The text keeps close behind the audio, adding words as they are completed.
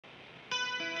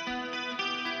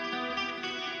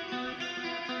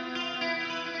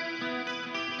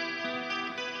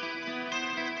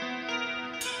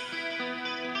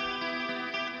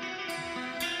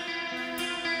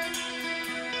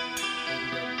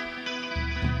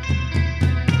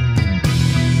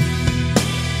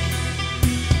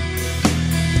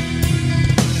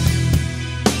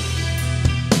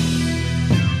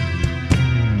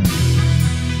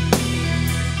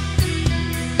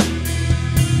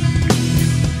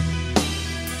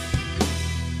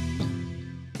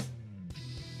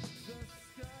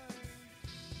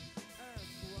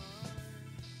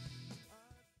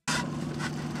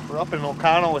up in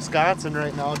Oconto, Wisconsin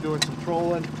right now doing some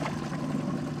trolling.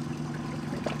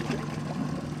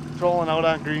 Trolling out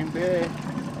on Green Bay.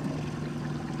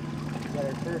 Got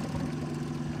our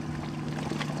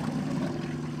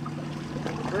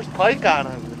first pike on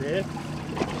of the day.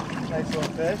 Nice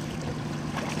little fish.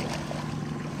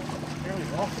 Here we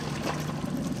go.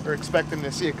 We're expecting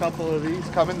to see a couple of these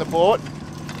come in the boat.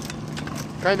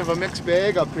 Kind of a mixed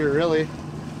bag up here, really.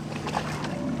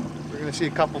 We're going to see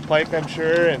a couple pike, I'm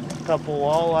sure, and a couple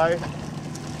walleye.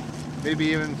 Maybe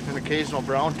even an occasional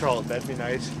brown trout. That'd be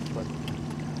nice. But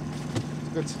it's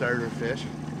a good starter fish.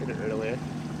 Get it early.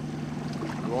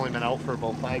 We've only been out for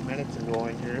about 5 minutes and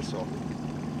going here, so.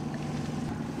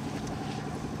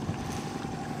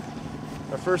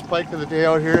 Our first pike of the day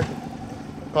out here.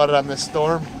 Caught it on this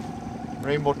storm.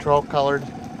 Rainbow trout colored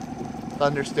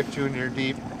Thunderstick Junior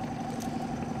deep.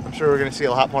 I'm sure we're going to see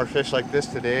a lot more fish like this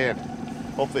today, and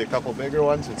hopefully a couple bigger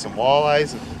ones and some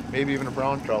walleyes and maybe even a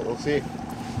brown trout. We'll see.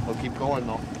 We'll keep going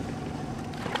though.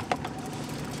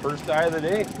 First eye of the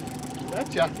day.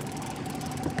 Gotcha.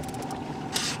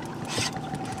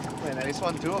 A nice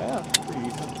one too. Yeah, pretty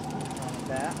decent.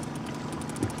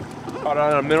 Caught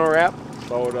on a minnow wrap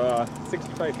about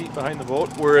 65 feet behind the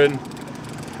boat. We're in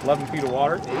 11 feet of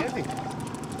water. Easy.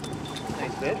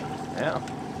 Nice fish. Yeah.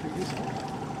 Pretty decent.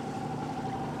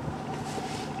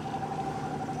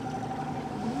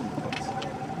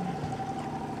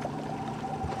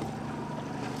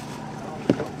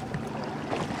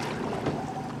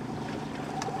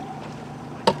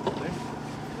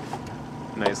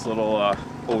 Nice little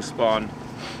O-spawn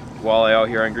walleye out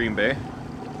here on Green Bay.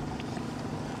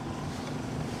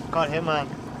 Caught him on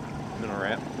Minnow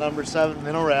wrap. number 7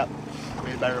 minnow wrap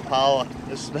made by Rapala.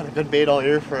 This has been a good bait all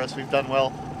year for us. We've done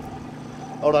well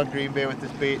out on Green Bay with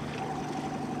this bait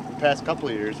the past couple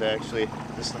of years actually.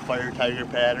 This is the Fire Tiger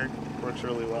pattern. Works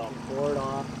really well. Pour it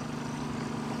off.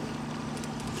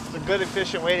 It's a good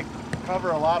efficient way to cover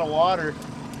a lot of water,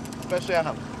 especially on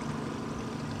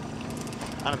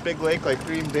a big lake like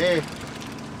Green Bay.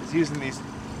 Is using these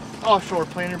offshore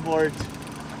planer boards.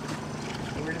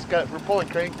 And we're pulling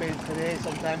crankbaits today.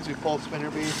 Sometimes we pull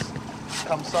spinnerbaits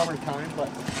come summertime, but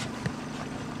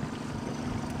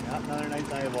yeah, another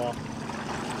nice eyeball.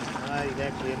 He's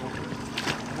actually in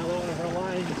another one of our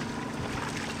lines.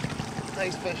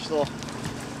 Nice fish though.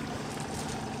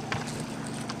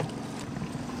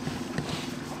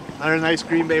 Another nice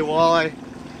Green Bay walleye.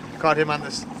 Caught him on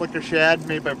this flicker shad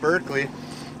made by Berkeley.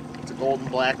 It's a golden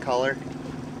black color.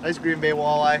 Nice Green Bay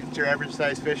walleye. It's your average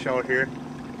size fish out here.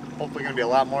 Hopefully going to be a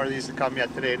lot more of these to come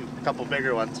yet today and a couple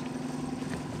bigger ones.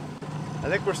 I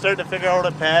think we're starting to figure out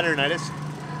a pattern. These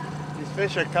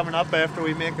fish are coming up after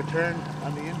we make a turn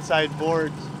on the inside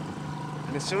boards.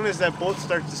 And as soon as that boat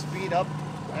starts to speed up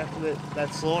after that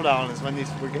slowdown is when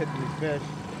we're getting these fish.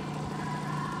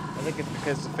 I think it's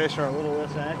because the fish are a little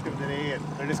less active today and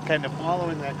they're just kind of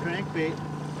following that crankbait.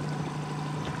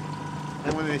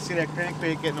 And when they see that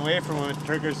crankbait getting away from them, it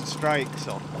triggers a strike.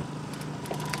 So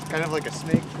kind of like a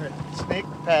snake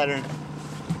pattern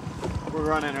we're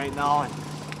running right now, and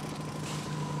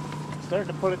starting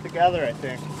to put it together, I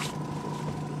think.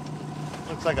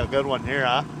 Looks like a good one here,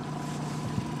 huh?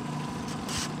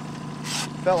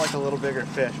 Felt like a little bigger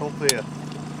fish. Hopefully it's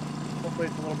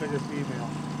a little bigger female.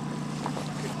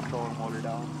 Get the trolling motor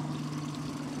down.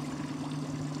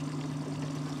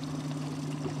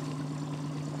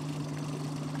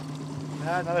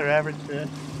 Yeah, another average fish.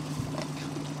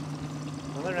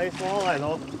 Another nice walleye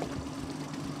though.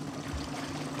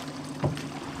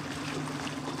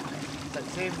 That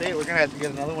same bait, we're gonna have to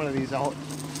get another one of these out.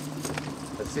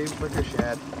 That same flicker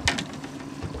shad.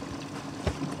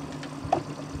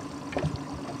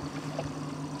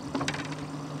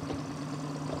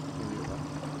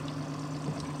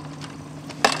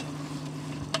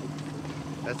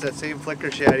 That's that same flicker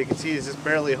shad. You can see he's just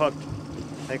barely hooked.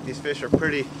 I think these fish are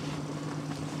pretty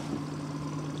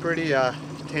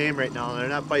tame right now. They're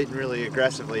not biting really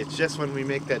aggressively. It's just when we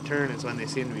make that turn is when they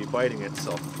seem to be biting it.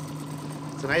 So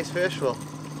it's a nice fish. We'll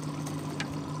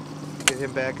get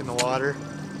him back in the water.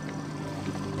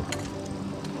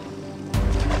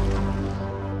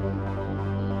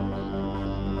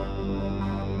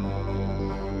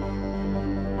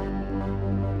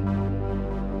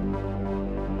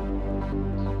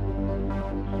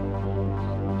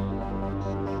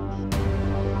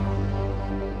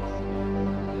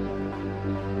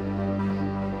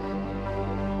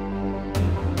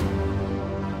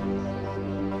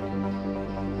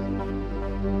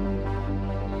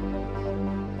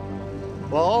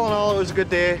 Well, all in all, it was a good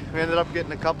day. We ended up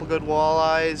getting a couple good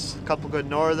walleyes, a couple good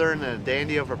northern, and a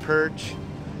dandy of a perch.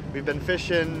 We've been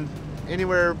fishing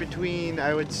anywhere between,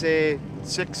 I would say,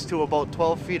 6 to about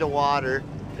 12 feet of water.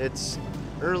 It's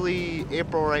early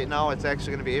April right now. It's actually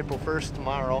going to be April 1st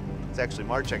tomorrow. It's actually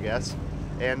March, I guess.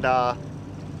 And the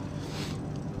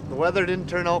weather didn't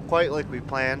turn out quite like we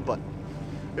planned, but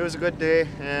it was a good day,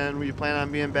 and we plan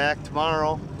on being back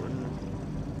tomorrow.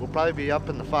 And we'll probably be up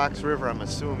in the Fox River, I'm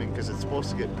assuming, because it's supposed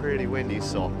to get pretty windy,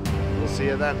 so we'll see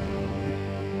you then.